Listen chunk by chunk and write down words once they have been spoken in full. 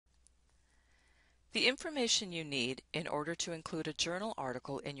The information you need in order to include a journal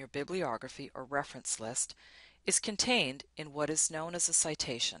article in your bibliography or reference list is contained in what is known as a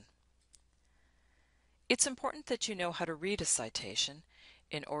citation. It's important that you know how to read a citation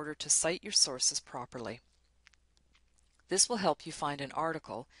in order to cite your sources properly. This will help you find an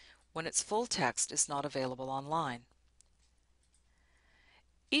article when its full text is not available online.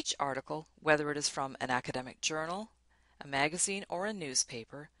 Each article, whether it is from an academic journal, a magazine, or a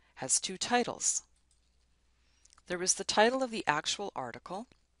newspaper, has two titles. There is the title of the actual article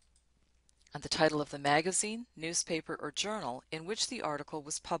and the title of the magazine, newspaper, or journal in which the article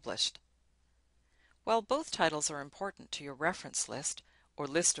was published. While both titles are important to your reference list or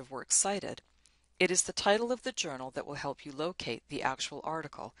list of works cited, it is the title of the journal that will help you locate the actual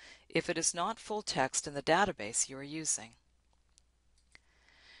article if it is not full text in the database you are using.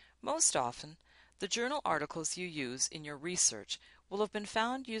 Most often, the journal articles you use in your research will have been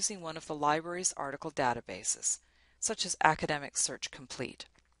found using one of the library's article databases, such as Academic Search Complete.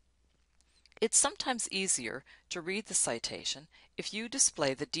 It's sometimes easier to read the citation if you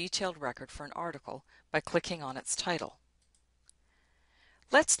display the detailed record for an article by clicking on its title.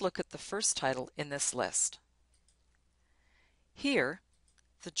 Let's look at the first title in this list. Here,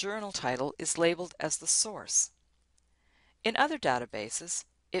 the journal title is labeled as the source. In other databases,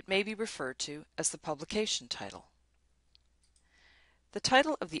 it may be referred to as the publication title. The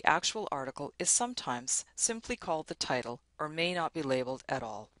title of the actual article is sometimes simply called the title or may not be labeled at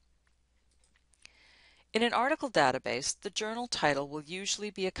all. In an article database, the journal title will usually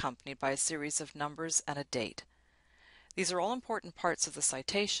be accompanied by a series of numbers and a date. These are all important parts of the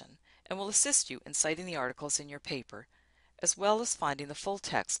citation and will assist you in citing the articles in your paper, as well as finding the full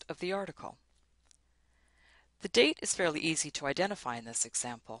text of the article. The date is fairly easy to identify in this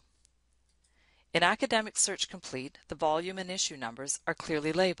example. In Academic Search Complete, the volume and issue numbers are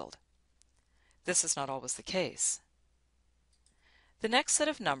clearly labeled. This is not always the case. The next set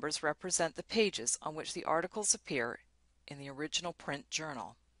of numbers represent the pages on which the articles appear in the original print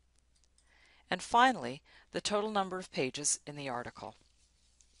journal. And finally, the total number of pages in the article.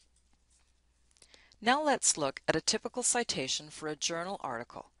 Now let's look at a typical citation for a journal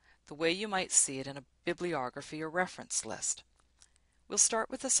article, the way you might see it in a bibliography or reference list. We'll start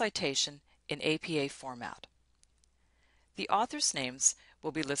with a citation in APA format. The author's names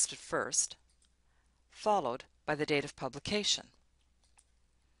will be listed first, followed by the date of publication.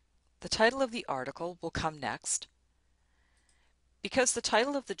 The title of the article will come next. Because the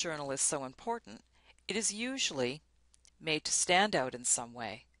title of the journal is so important, it is usually made to stand out in some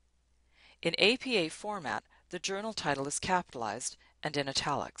way. In APA format, the journal title is capitalized and in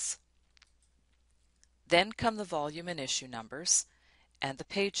italics. Then come the volume and issue numbers and the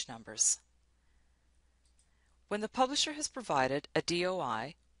page numbers. When the publisher has provided a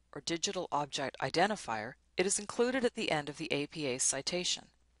DOI, or Digital Object Identifier, it is included at the end of the APA citation.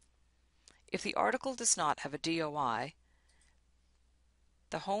 If the article does not have a DOI,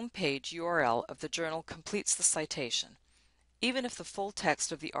 the home page URL of the journal completes the citation, even if the full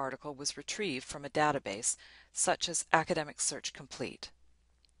text of the article was retrieved from a database such as Academic Search Complete.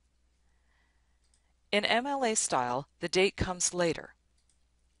 In MLA style, the date comes later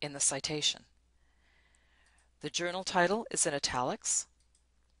in the citation. The journal title is in italics,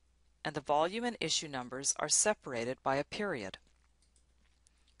 and the volume and issue numbers are separated by a period.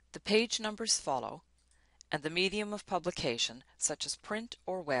 The page numbers follow, and the medium of publication, such as print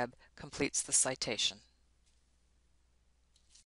or web, completes the citation.